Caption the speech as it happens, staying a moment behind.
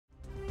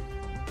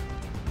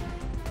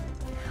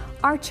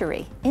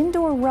archery,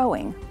 indoor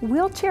rowing,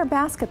 wheelchair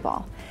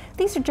basketball.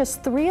 These are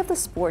just 3 of the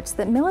sports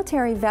that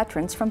military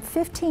veterans from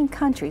 15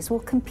 countries will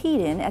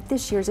compete in at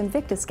this year's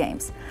Invictus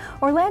Games.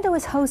 Orlando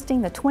is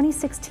hosting the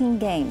 2016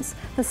 Games,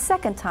 the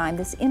second time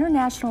this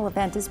international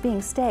event is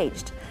being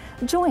staged.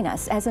 Join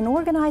us as an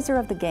organizer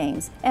of the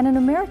Games and an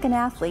American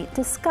athlete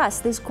discuss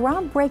this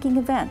groundbreaking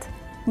event.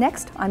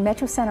 Next on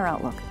Metro Center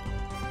Outlook.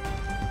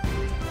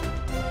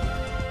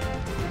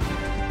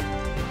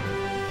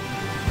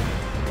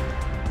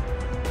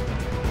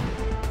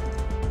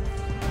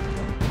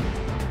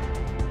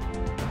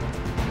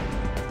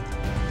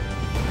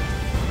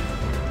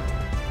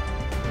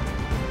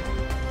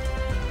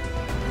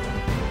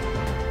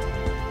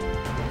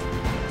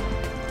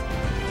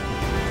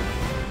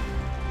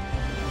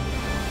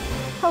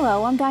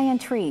 Hello, I'm Diane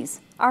Trees.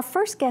 Our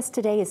first guest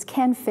today is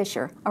Ken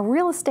Fisher, a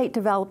real estate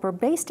developer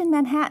based in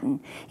Manhattan.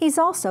 He's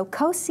also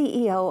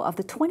co-CEO of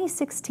the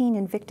 2016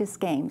 Invictus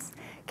Games.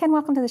 Ken,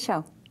 welcome to the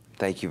show.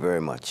 Thank you very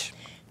much.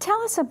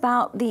 Tell us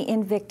about the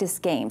Invictus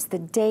Games, the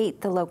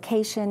date, the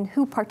location,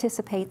 who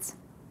participates.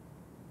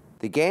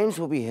 The Games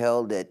will be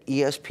held at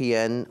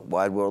ESPN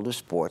Wide World of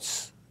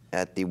Sports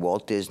at the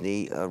Walt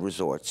Disney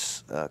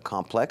Resorts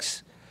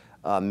Complex,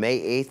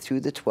 May 8th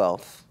through the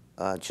 12th,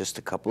 just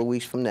a couple of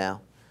weeks from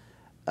now.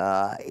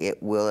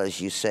 It will,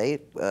 as you say,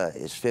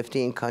 is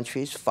 15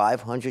 countries,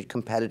 500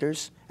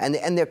 competitors,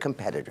 and they're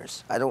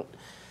competitors. I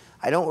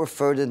don't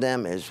refer to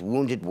them as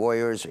wounded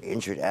warriors or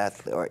injured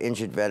athletes or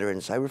injured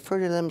veterans. I refer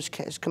to them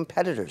as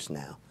competitors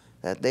now.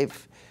 That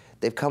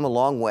they've come a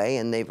long way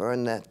and they've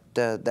earned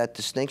that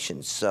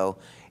distinction. So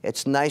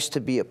it's nice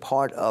to be a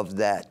part of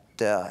that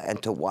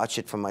and to watch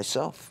it for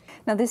myself.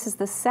 Now this is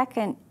the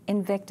second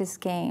Invictus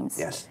Games.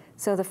 Yes.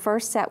 So the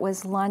first set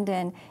was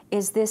London.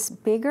 Is this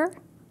bigger?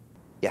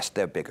 Yes,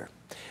 they're bigger.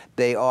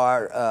 They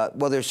are,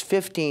 well, there's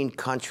 15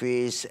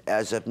 countries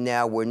as of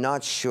now. We're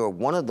not sure.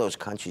 One of those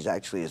countries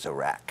actually is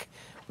Iraq.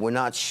 We're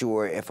not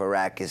sure if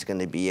Iraq is going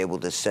to be able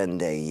to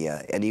send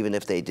and even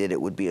if they did,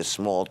 it would be a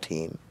small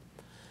team.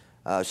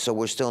 So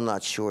we're still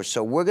not sure.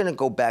 So we're going to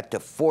go back to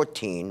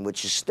 14,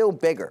 which is still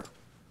bigger,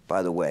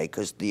 by the way,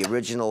 because the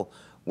original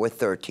were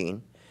 13.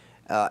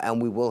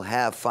 And we will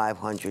have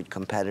 500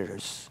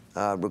 competitors,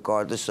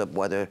 regardless of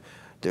whether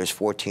there's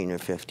 14 or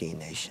 15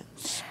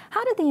 nations.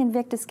 How did the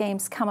Invictus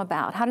Games come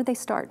about? How did they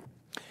start?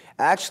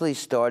 Actually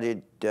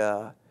started,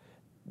 the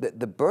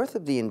birth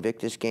of the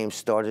Invictus Games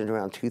started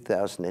around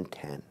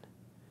 2010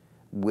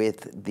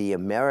 with the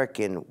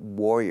American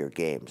Warrior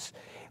Games.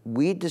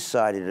 We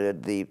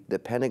decided, the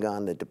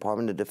Pentagon, the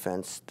Department of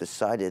Defense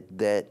decided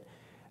that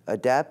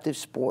adaptive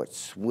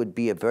sports would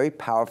be a very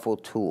powerful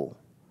tool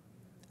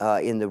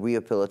in the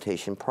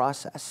rehabilitation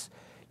process.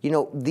 You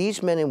know,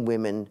 these men and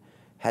women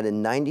had a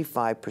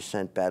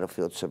 95%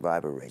 battlefield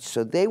survivor rate.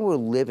 So they were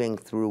living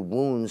through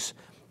wounds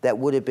that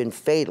would have been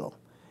fatal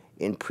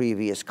in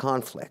previous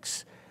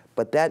conflicts.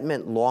 But that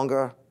meant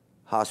longer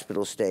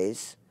hospital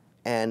stays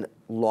and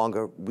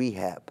longer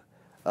rehab,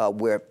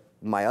 where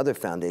my other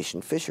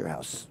foundation, Fisher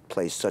House,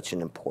 plays such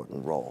an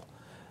important role.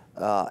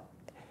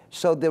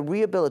 So the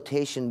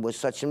rehabilitation was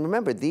such, and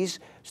remember, the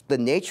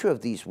nature of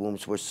these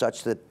wounds were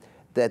such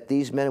that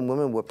these men and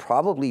women were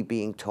probably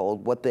being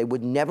told what they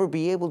would never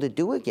be able to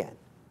do again.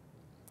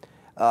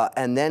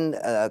 And then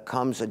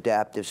comes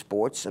adaptive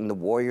sports and the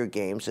Warrior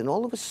Games, and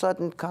all of a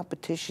sudden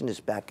competition is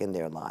back in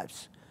their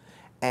lives.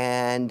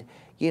 And,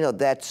 you know,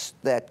 that's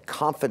that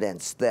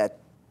confidence, that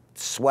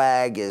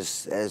swag,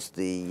 as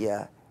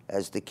the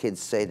kids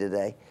say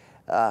today,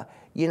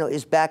 you know,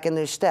 is back in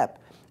their step.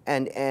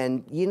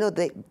 And you know,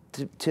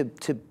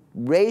 to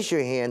raise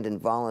your hand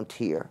and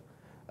volunteer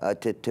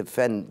to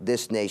defend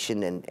this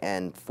nation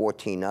and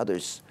 14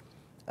 others,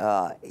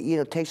 you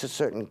know, takes a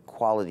certain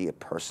quality of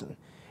person.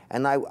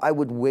 And I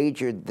would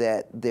wager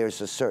that there's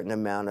a certain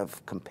amount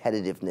of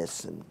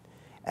competitiveness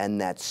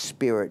and that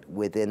spirit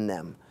within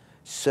them.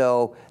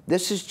 So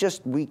this is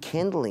just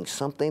rekindling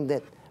something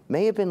that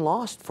may have been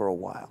lost for a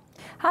while.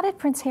 How did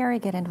Prince Harry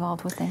get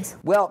involved with things?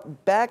 Well,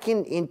 back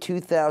in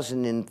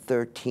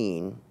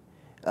 2013,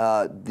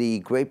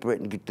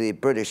 the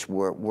British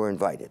were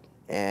invited,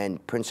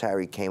 and Prince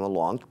Harry came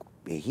along.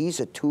 He's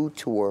a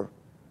 2-tour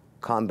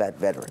combat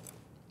veteran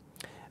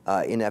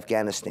in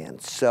Afghanistan.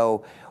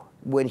 So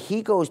when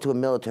he goes to a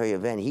military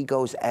event, he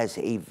goes as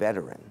a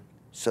veteran.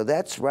 So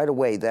that's right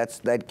away,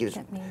 that gives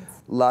a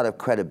lot of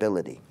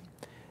credibility.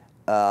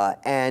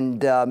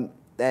 And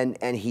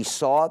he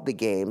saw the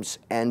Games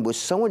and was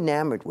so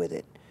enamored with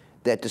it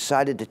that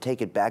decided to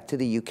take it back to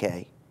the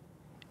UK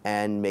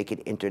and make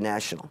it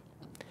international.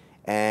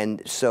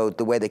 And so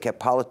the way they kept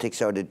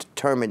politics out to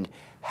determine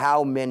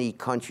how many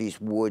countries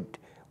would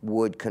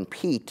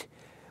compete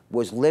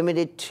was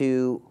limited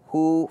to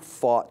who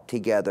fought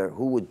together,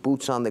 who with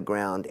boots on the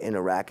ground in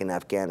Iraq and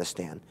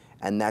Afghanistan.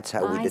 And that's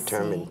how we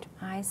determined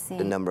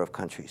the number of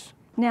countries.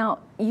 Now,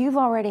 you've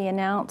already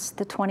announced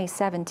the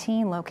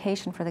 2017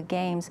 location for the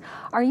Games.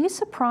 Are you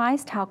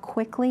surprised how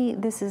quickly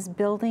this is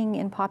building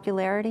in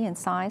popularity and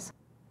size?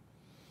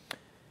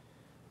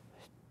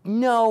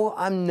 No,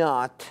 I'm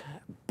not.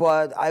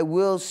 But I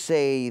will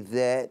say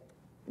that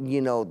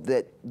you know,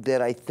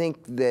 that I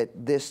think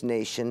that this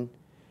nation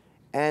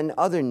and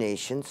other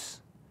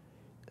nations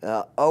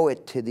owe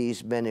it to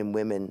these men and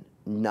women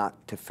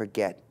not to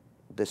forget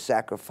the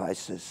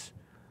sacrifices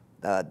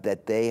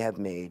that they have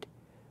made,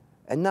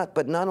 and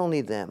but not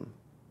only them,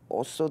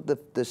 also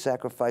the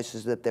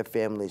sacrifices that their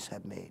families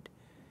have made.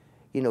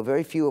 You know,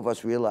 very few of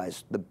us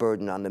realize the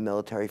burden on the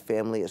military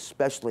family,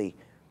 especially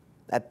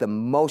at the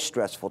most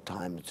stressful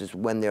times, is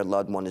when their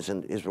loved one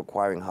is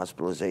requiring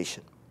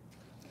hospitalization.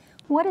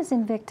 What does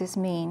Invictus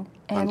mean?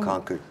 And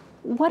Unconquered.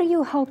 what do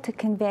you hope to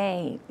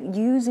convey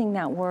using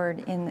that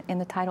word in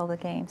the title of the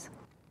games?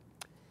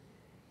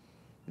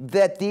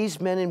 That these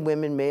men and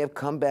women may have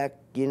come back,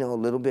 you know, a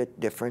little bit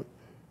different,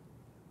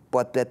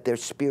 but that their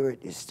spirit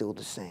is still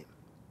the same.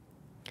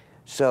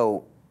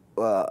 So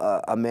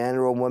a man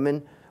or a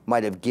woman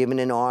might have given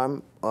an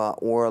arm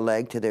or a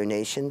leg to their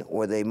nation,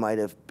 or they might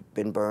have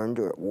been burned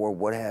or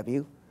what have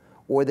you,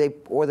 or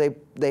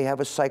they have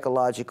a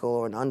psychological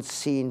or an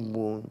unseen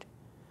wound.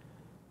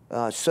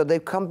 So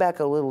they've come back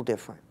a little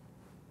different.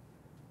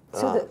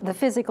 So the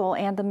physical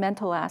and the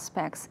mental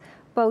aspects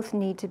both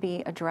need to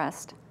be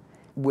addressed.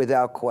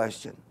 Without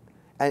question.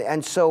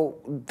 And so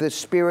the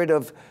spirit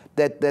of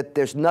that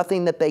there's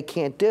nothing that they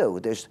can't do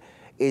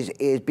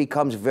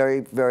becomes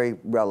very, very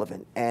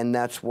relevant. And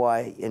that's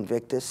why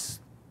Invictus,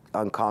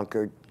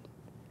 Unconquered,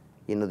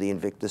 you know, the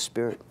Invictus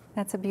spirit.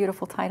 That's a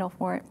beautiful title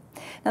for it.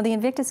 Now, the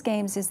Invictus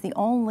Games is the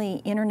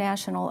only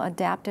international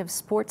adaptive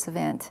sports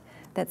event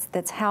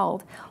that's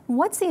held.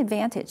 What's the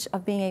advantage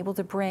of being able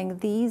to bring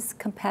these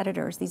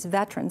competitors, these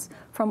veterans,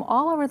 from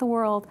all over the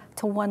world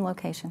to one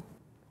location?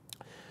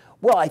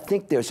 Well, I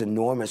think there's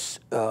enormous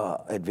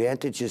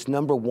advantages.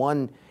 Number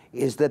one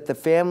is that the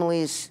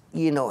families,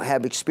 you know,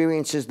 have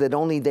experiences that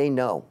only they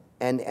know,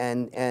 and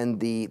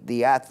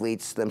the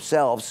athletes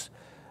themselves,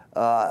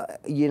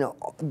 you know,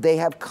 they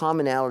have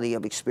commonality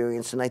of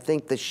experience, and I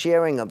think the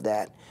sharing of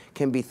that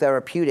can be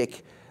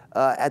therapeutic.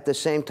 At the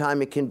same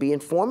time, it can be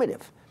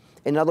informative.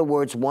 In other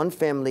words, one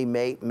family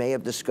may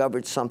have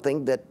discovered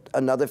something that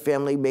another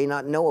family may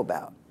not know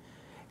about.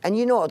 And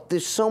you know,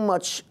 there's so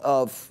much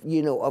of,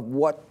 you know, of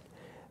what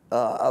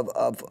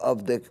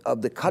of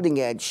the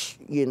cutting edge,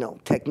 you know,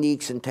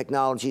 techniques and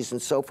technologies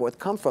and so forth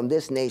come from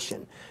this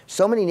nation.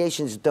 So many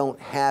nations don't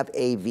have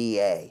a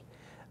VA.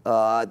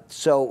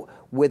 So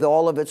with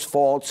all of its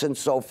faults and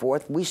so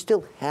forth, we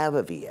still have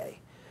a VA.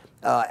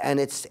 And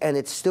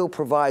it still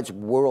provides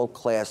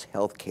world-class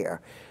health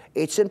care.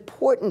 It's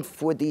important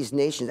for these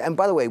nations. And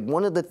by the way,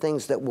 one of the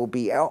things that will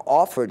be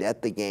offered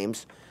at the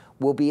Games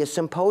will be a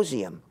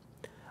symposium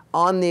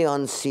on the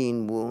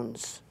unseen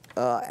wounds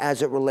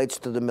as it relates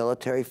to the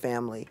military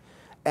family.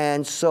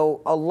 And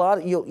so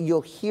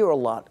you'll hear a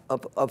lot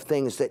of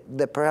things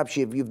that perhaps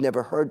you've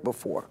never heard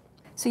before.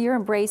 So you're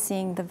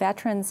embracing the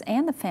veterans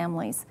and the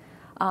families.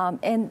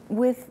 And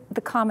with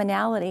the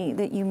commonality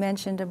that you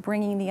mentioned of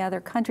bringing the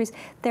other countries,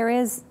 there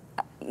is,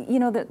 you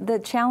know, the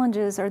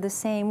challenges are the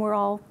same. We're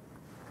all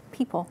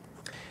people.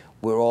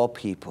 We're all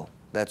people.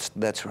 That's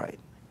right.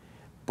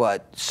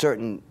 But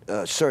certain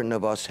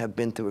of us have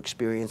been through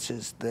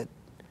experiences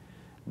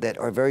that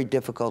are very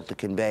difficult to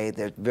convey.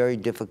 They're very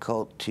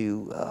difficult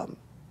to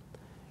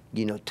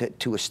you know,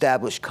 to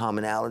establish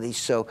commonality.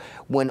 So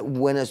when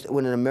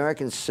an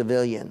American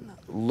civilian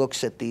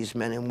looks at these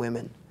men and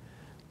women,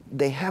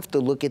 they have to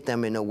look at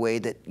them in a way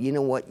that, you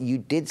know what, you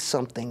did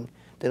something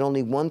that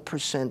only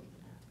 1%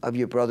 of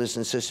your brothers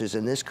and sisters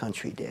in this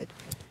country did.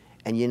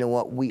 And you know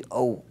what, we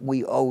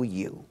owe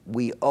you.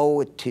 We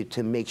owe it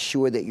to make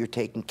sure that you're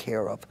taken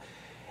care of.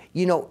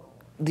 You know,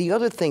 the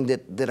other thing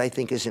that I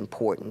think is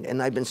important,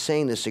 and I've been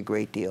saying this a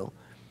great deal,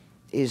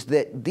 is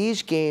that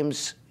these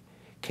games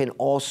can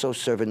also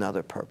serve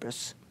another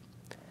purpose.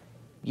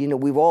 You know,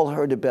 we've all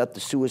heard about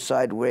the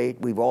suicide rate.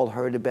 We've all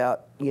heard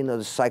about, you know,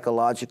 the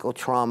psychological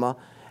trauma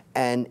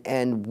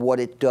and what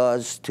it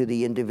does to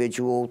the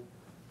individual,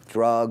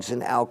 drugs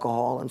and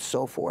alcohol and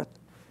so forth.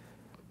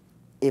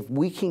 If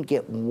we can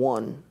get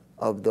one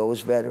of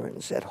those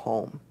veterans at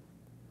home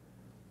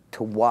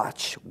to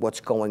watch what's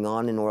going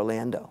on in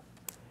Orlando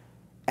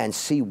and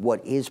see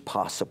what is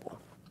possible,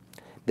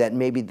 that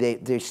maybe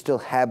they still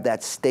have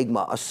that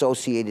stigma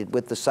associated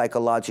with the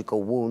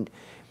psychological wound,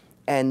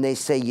 and they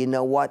say, you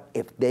know what,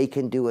 if they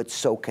can do it,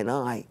 so can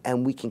I,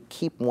 and we can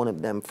keep one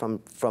of them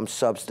from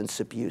substance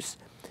abuse.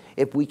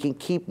 If we can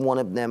keep one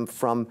of them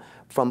from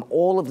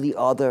all of the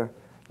other,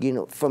 you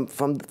know, from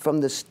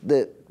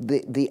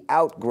the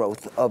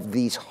outgrowth of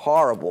these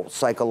horrible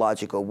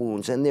psychological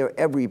wounds, and they're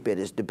every bit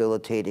as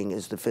debilitating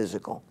as the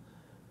physical,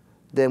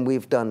 then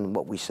we've done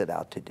what we set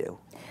out to do.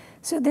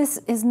 So this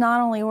is not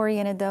only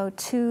oriented, though,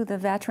 to the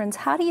veterans.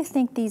 How do you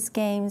think these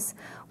games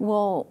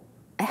will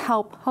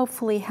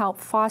hopefully help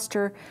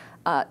foster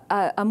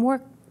a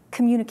more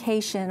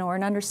communication or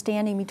an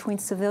understanding between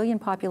civilian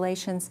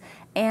populations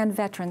and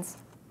veterans?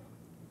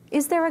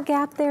 Is there a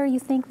gap there, you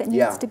think, that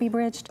needs to be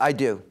bridged? I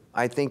do.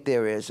 I think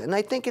there is. And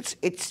I think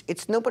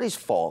it's nobody's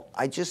fault.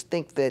 I just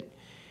think that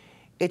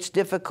It's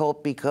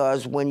difficult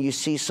because when you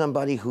see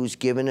somebody who's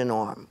given an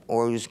arm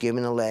or who's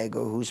given a leg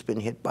or who's been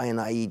hit by an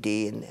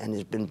IED and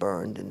has been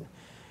burned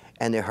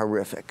and they're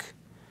horrific,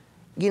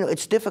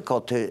 it's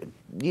difficult to,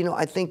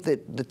 I think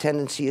that the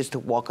tendency is to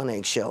walk on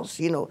eggshells.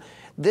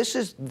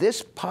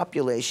 This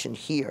population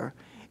here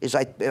is,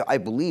 I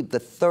believe, the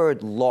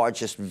third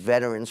largest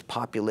veterans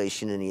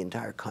population in the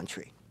entire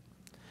country.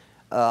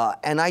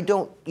 And I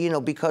don't,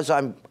 because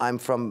I'm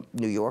from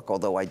New York,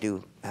 although I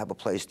do have a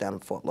place down in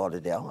Fort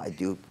Lauderdale, I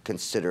do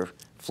consider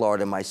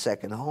Florida my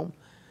second home.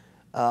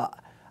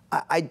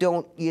 I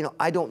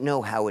don't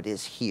know how it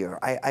is here.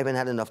 I haven't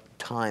had enough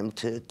time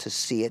to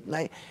see it,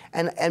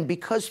 and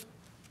because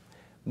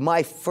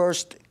my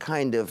first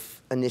kind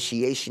of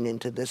initiation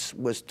into this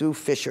was through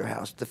Fisher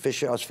House, the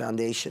Fisher House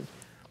Foundation.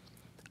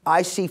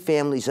 I see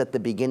families at the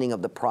beginning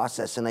of the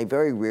process, and I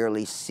very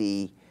rarely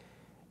see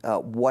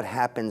what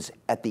happens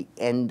at the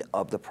end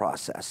of the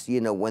process.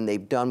 When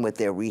they've done with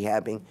their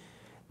rehabbing,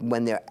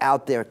 when they're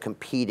out there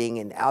competing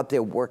and out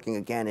there working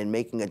again and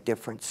making a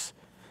difference.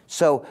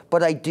 So,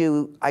 but I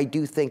do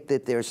think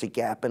that there's a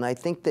gap, and I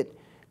think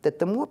that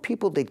the more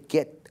people that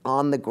get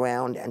on the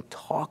ground and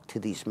talk to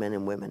these men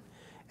and women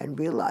and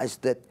realize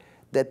that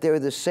they're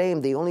the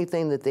same, the only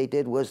thing that they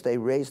did was they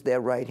raised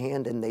their right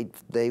hand and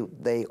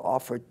they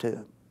offered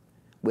to,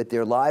 with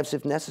their lives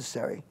if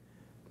necessary,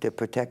 to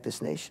protect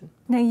this nation.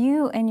 Now,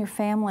 you and your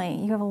family,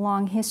 you have a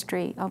long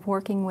history of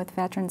working with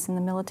veterans in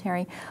the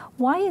military.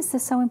 Why is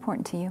this so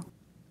important to you?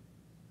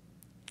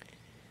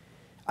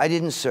 I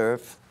didn't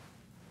serve.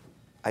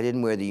 I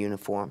didn't wear the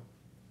uniform.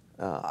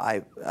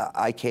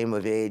 I came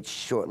of age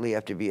shortly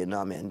after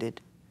Vietnam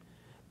ended.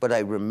 But I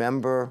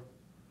remember,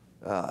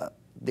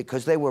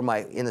 because they were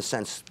in a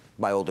sense,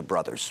 my older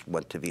brothers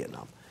went to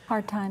Vietnam.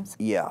 Hard times.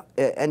 Yeah,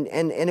 and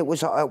it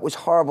was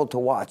horrible to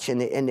watch,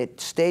 and it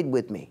stayed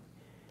with me.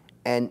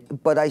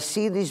 But I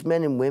see these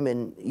men and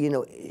women,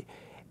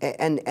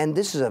 and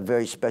this is a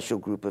very special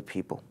group of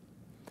people.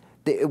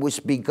 It was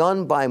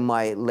begun by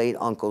my late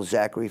uncle,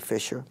 Zachary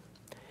Fisher,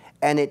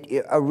 and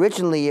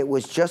originally it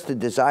was just a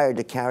desire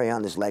to carry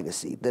on his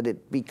legacy, that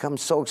it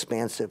becomes so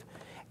expansive.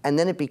 And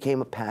then it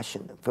became a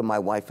passion for my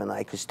wife and I,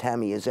 because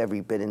Tammy is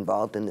every bit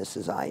involved in this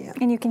as I am.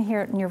 And you can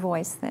hear it in your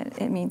voice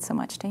that it means so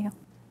much to you.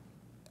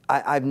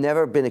 I've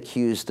never been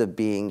accused of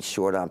being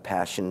short on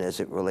passion as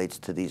it relates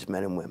to these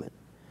men and women.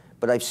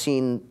 But I've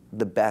seen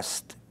the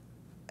best,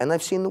 and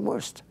I've seen the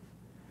worst.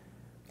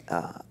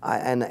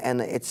 I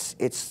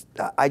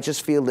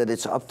just feel that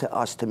it's up to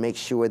us to make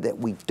sure that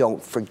we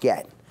don't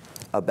forget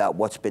about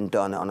what's been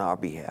done on our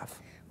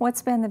behalf.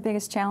 What's been the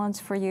biggest challenge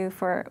for you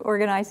for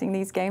organizing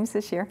these games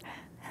this year?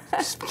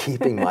 Just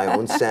keeping my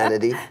own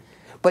sanity.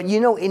 But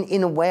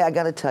in a way, I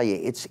got to tell you,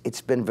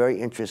 it's been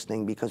very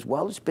interesting because,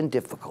 well, it's been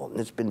difficult, and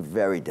it's been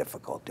very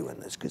difficult doing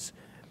this because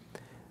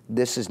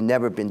this has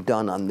never been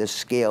done on this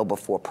scale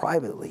before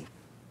privately,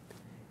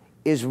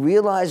 is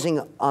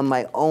realizing on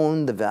my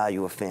own the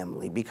value of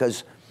family,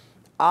 because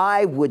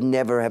I would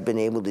never have been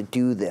able to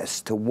do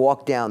this, to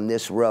walk down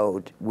this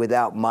road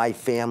without my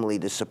family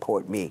to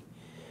support me.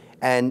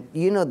 And,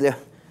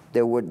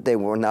 they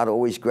were not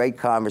always great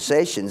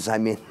conversations. I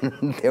mean,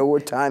 there were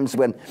times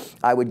when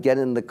I would get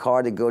in the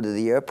car to go to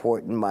the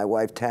airport and my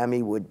wife,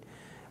 Tammy, would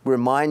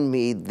remind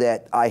me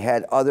that I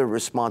had other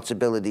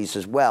responsibilities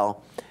as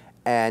well,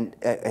 and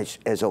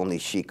as only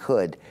she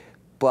could.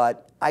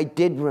 But I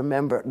did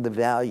remember the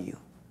value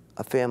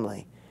of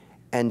family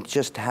and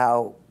just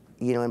how,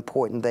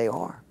 important they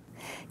are.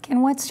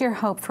 Ken, what's your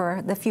hope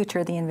for the future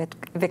of the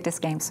Invictus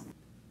Games?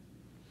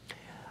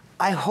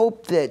 I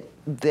hope that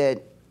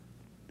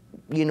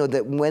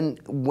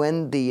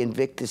when the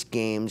Invictus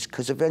Games,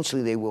 because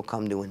eventually they will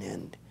come to an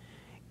end,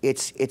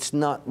 it's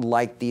not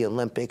like the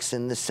Olympics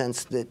in the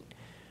sense that,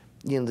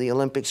 the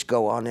Olympics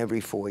go on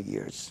every 4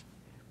 years.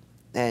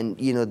 And,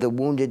 the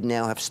wounded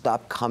now have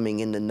stopped coming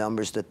in the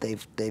numbers that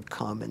they've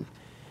come.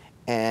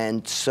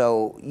 And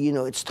so,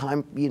 it's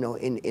time,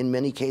 in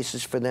many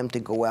cases for them to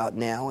go out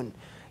now and,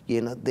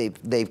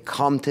 they've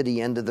come to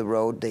the end of the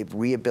road, they've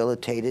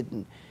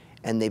rehabilitated,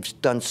 and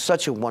they've done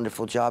such a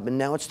wonderful job, and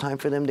now it's time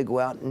for them to go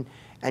out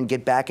and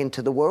get back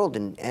into the world,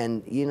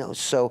 and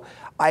so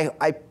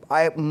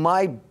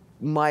my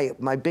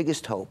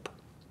biggest hope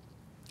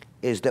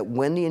is that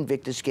when the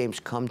Invictus Games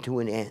come to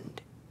an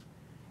end,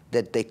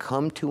 that they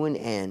come to an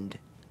end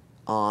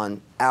on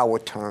our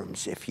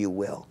terms, if you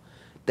will,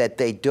 that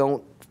they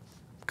don't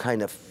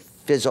kind of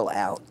fizzle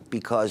out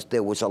because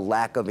there was a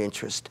lack of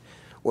interest,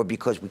 or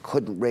because we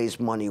couldn't raise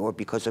money, or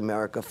because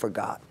America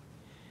forgot.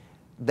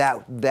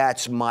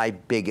 That's my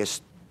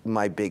biggest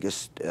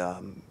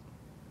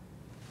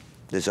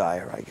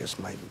desire, I guess.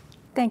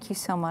 Thank you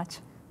so much.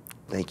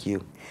 Thank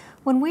you.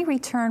 When we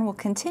return, we'll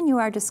continue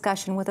our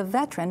discussion with a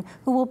veteran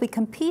who will be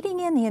competing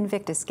in the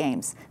Invictus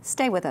Games.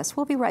 Stay with us.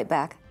 We'll be right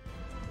back.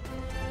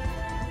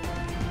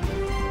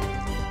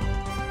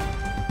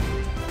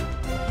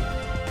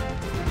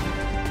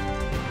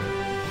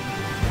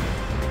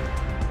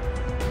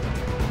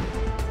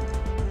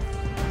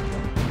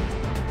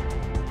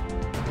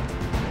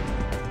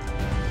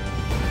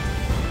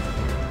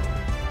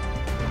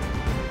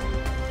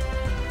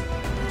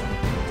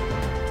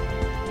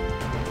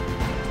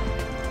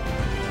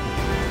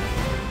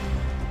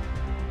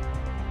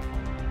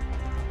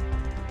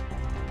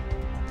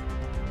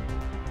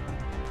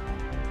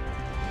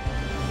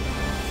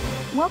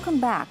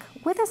 welcome back.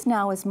 With us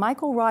now is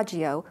Michael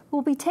Raggio, who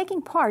will be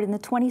taking part in the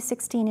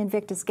 2016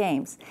 Invictus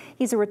Games.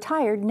 He's a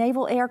retired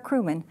Naval Air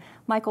crewman.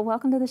 Michael,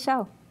 welcome to the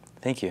show.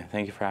 Thank you.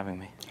 Thank you for having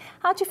me.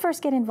 How'd you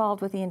first get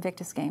involved with the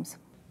Invictus Games?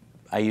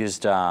 I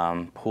used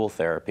pool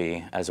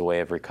therapy as a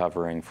way of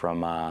recovering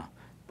from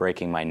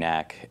breaking my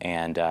neck,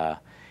 and it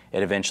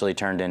eventually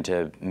turned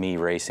into me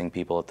racing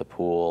people at the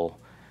pool,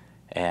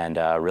 and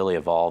really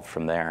evolved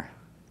from there.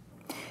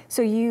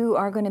 So you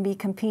are going to be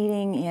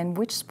competing in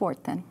which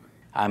sport then?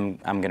 I'm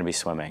going to be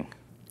swimming.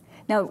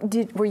 Now,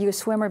 were you a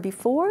swimmer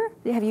before?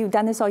 Have you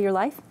done this all your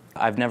life?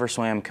 I've never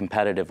swam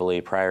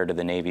competitively prior to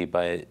the Navy,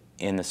 but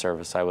in the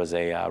service I was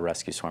a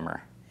rescue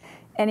swimmer.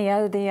 Any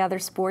of the other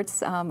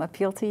sports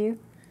appeal to you?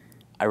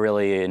 I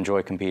really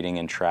enjoy competing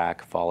in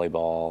track,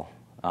 volleyball,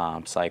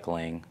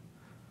 cycling.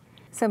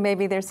 So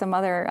maybe there's some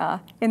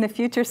other, in the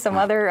future, some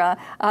other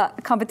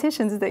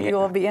competitions that you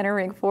will be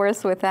entering for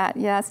us with that,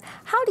 yes.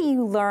 How do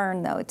you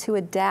learn, though, to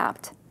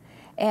adapt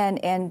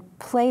and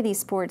play these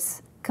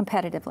sports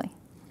competitively?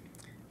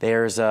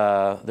 There's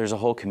a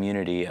whole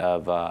community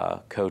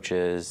of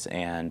coaches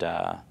and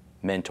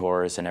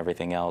mentors and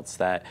everything else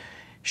that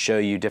show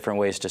you different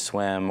ways to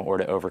swim or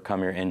to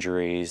overcome your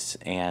injuries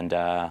and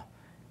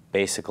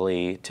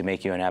basically to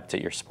make you inept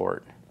at your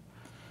sport.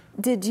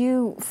 Did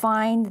you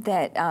find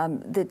that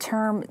the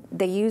term,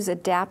 they use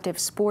adaptive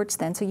sports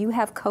then, so you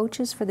have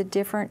coaches for the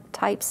different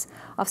types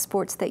of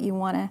sports that you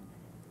want to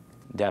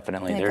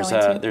Definitely.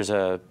 There's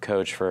a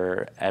coach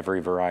for every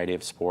variety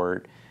of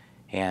sport,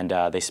 and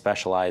they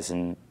specialize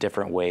in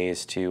different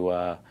ways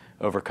to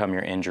overcome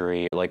your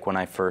injury. Like when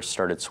I first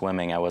started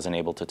swimming, I wasn't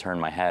able to turn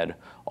my head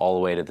all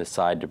the way to the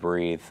side to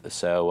breathe,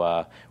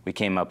 so we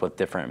came up with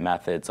different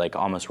methods, like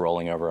almost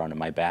rolling over onto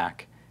my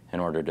back in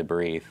order to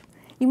breathe.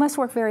 You must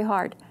work very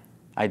hard.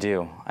 I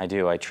do.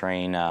 I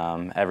train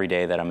every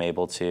day that I'm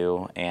able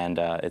to, and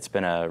it's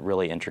been a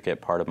really intricate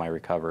part of my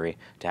recovery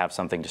to have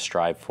something to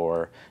strive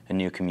for, a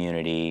new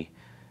community,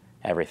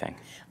 everything.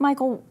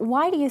 Michael,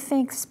 why do you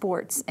think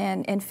sports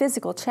and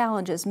physical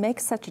challenges make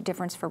such a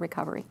difference for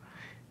recovery?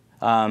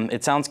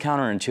 It sounds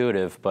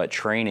counterintuitive, but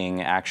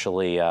training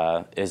actually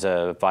is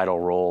a vital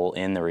role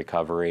in the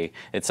recovery.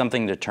 It's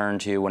something to turn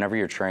to. Whenever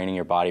you're training,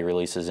 your body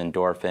releases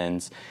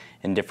endorphins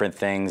and different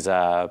things.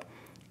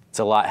 It's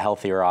a lot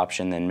healthier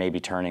option than maybe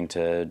turning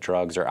to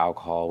drugs or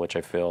alcohol, which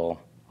I feel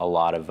a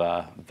lot of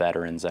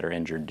veterans that are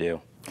injured do.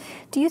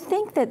 Do you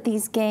think that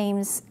these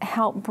games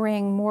help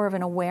bring more of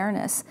an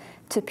awareness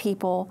to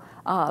people,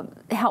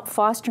 help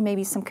foster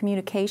maybe some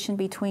communication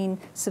between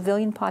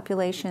civilian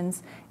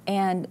populations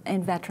and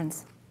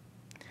veterans?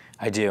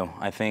 I do.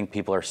 I think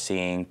people are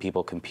seeing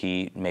people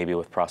compete maybe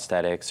with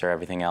prosthetics or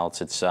everything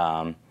else. It's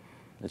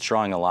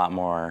drawing a lot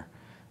more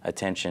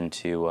attention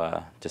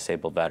to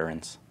disabled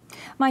veterans.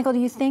 Michael, do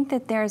you think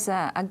that there's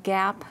a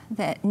gap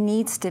that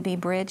needs to be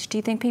bridged? Do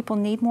you think people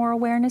need more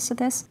awareness of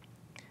this?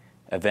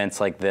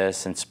 Events like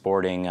this and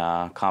sporting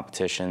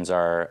competitions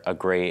are a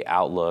great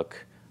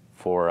outlook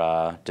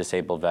for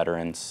disabled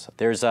veterans.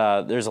 There's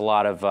a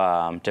lot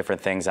of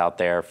different things out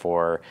there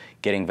for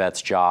getting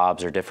vets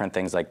jobs or different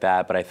things like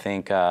that, but I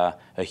think a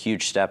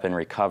huge step in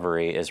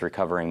recovery is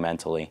recovering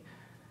mentally,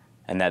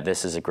 and that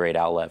this is a great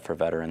outlet for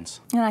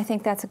veterans. And I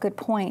think that's a good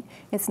point.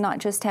 It's not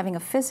just having a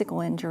physical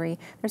injury.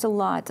 There's a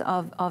lot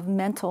of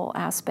mental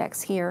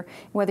aspects here,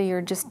 whether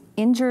you're just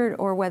injured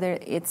or whether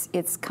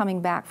it's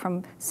coming back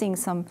from seeing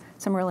some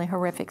really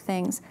horrific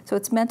things. So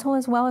it's mental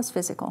as well as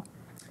physical.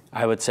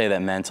 I would say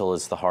that mental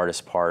is the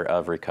hardest part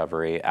of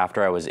recovery.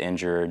 After I was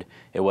injured,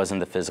 it wasn't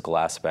the physical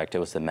aspect, it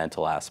was the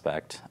mental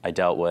aspect. I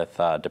dealt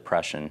with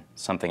depression,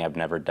 something I've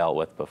never dealt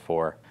with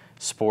before.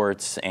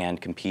 Sports and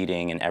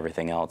competing and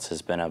everything else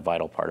has been a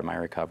vital part of my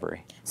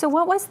recovery. So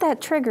what was that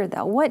trigger,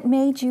 though? What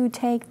made you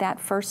take that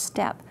first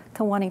step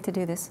to wanting to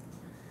do this?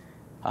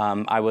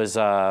 When I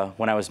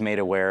was made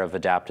aware of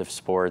adaptive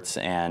sports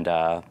and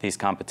these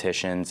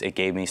competitions, it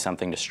gave me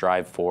something to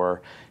strive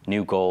for,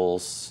 new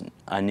goals,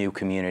 a new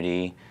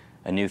community,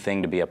 a new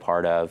thing to be a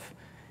part of,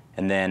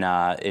 and then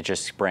it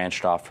just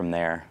branched off from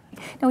there.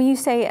 Now, when you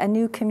say a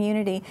new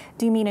community,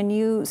 do you mean a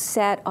new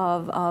set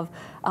of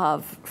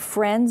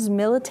friends,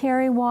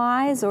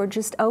 military-wise, or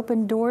just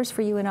open doors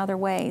for you in other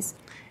ways?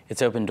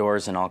 It's opened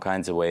doors in all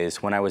kinds of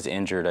ways. When I was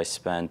injured, I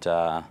spent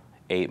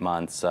 8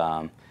 months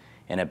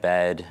in a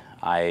bed.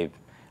 I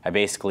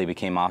basically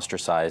became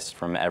ostracized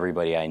from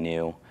everybody I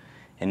knew.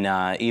 And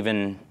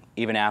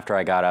even after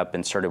I got up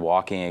and started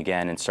walking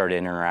again and started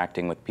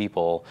interacting with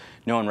people,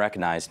 no one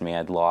recognized me.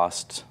 I'd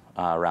lost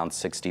around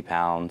 60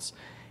 pounds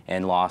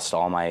and lost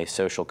all my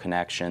social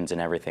connections and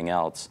everything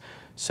else.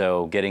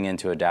 So getting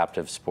into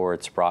adaptive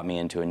sports brought me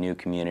into a new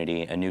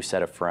community, a new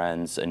set of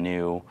friends, a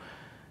new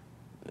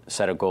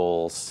set of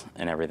goals,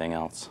 and everything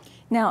else.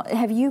 Now,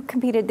 have you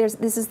competed?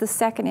 This is the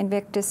second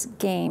Invictus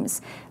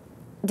Games.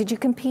 Did you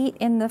compete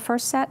in the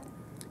first set?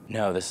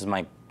 No, this is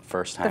my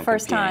first time. The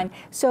first competing. time.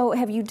 So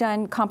have you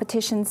done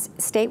competitions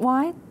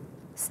statewide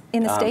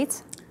in the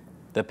States?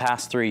 The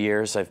past 3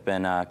 years I've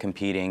been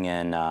competing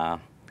in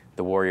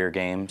the Warrior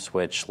Games,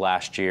 which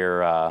last year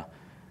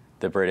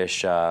the British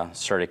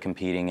started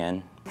competing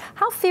in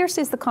How fierce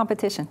is the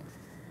competition?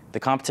 The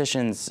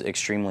competition's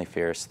extremely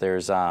fierce.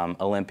 There's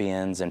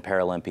Olympians and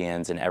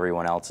Paralympians, and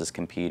everyone else is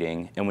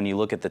competing. And when you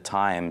look at the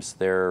times,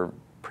 they're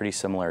pretty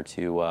similar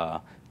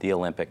to the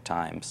Olympic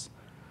times.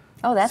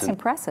 Oh, that's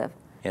impressive.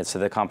 Yeah, so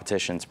the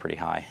competition's pretty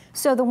high.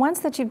 So the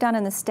ones that you've done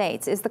in the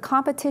States, is the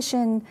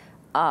competition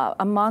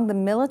among the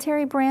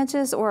military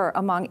branches or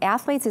among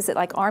athletes? Is it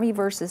like Army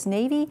versus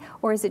Navy,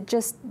 or is it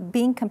just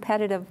being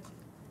competitive?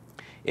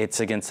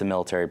 It's against the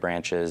military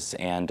branches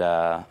and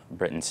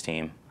Britain's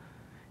team.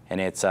 And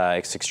it's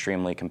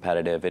extremely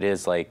competitive. It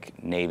is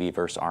like Navy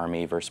versus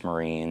Army versus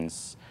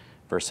Marines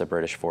versus the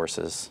British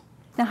forces.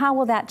 Now, how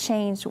will that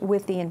change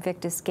with the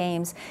Invictus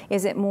Games?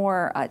 Is it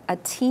more a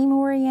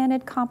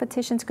team-oriented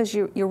competitions? Because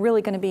you're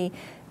really going to be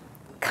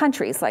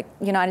countries like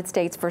United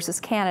States versus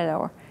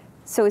Canada.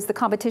 So is the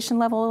competition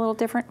level a little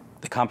different?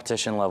 The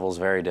competition level is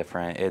very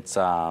different. It's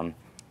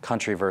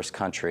country versus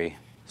country.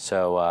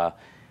 So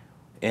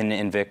in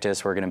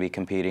Invictus, we're going to be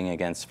competing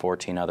against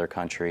 14 other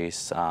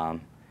countries.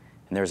 And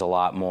there's a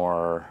lot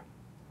more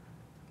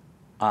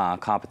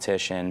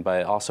competition,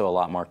 but also a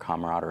lot more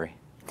camaraderie.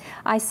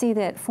 I see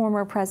that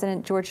former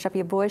President George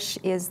W. Bush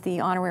is the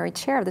honorary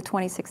chair of the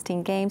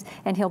 2016 Games,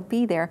 and he'll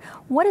be there.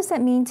 What does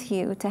that mean to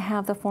you to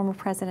have the former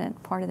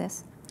president part of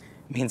this?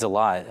 It means a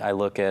lot. I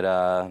look at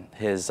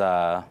his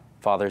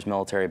father's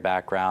military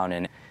background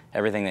and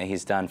everything that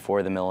he's done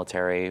for the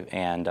military,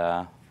 and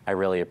I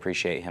really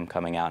appreciate him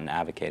coming out and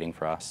advocating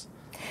for us.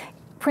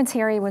 Prince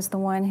Harry was the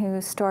one who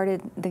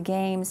started the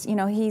Games. You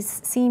know, he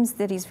seems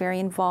that he's very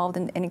involved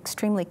and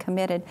extremely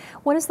committed.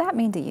 What does that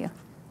mean to you?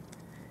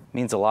 It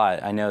means a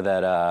lot. I know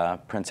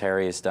that Prince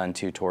Harry has done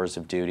 2 tours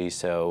of duty,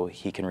 so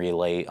he can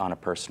relate on a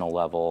personal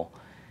level.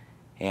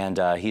 And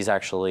he's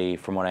actually,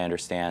 from what I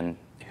understand,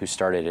 who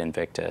started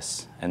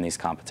Invictus in these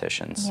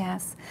competitions.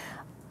 Yes.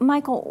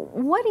 Michael,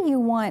 what do you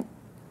want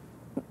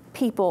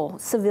people,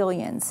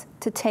 civilians,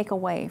 to take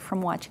away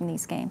from watching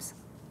these Games?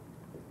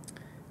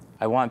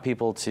 I want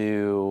people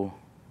to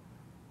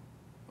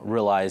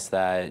realize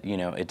that, you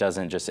know, it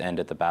doesn't just end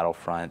at the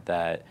battlefront,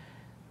 that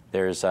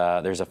there's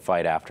a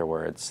fight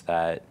afterwards,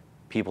 that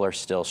people are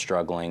still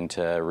struggling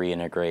to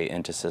reintegrate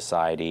into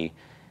society,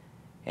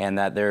 and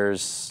that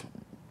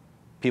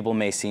people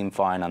may seem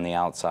fine on the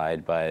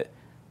outside, but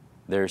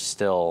there's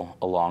still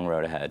a long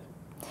road ahead.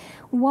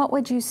 What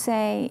would you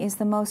say is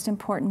the most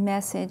important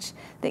message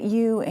that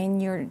you and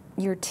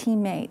your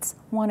teammates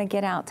want to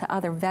get out to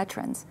other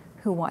veterans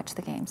who watch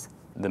the Games?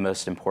 The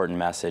most important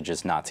message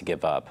is not to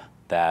give up,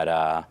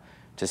 that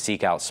to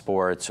seek out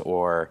sports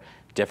or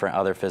different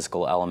other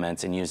physical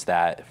elements and use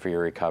that for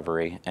your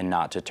recovery, and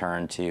not to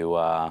turn to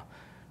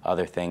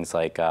other things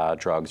like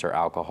drugs or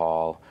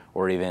alcohol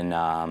or even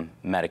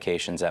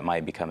medications that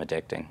might become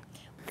addicting.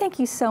 Thank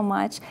you so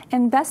much,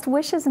 and best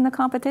wishes in the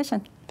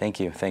competition. Thank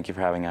you. Thank you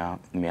for having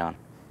me on.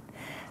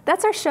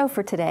 That's our show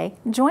for today.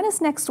 Join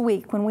us next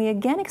week when we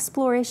again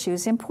explore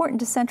issues important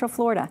to Central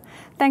Florida.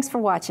 Thanks for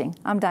watching.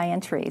 I'm Diane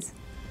Trees.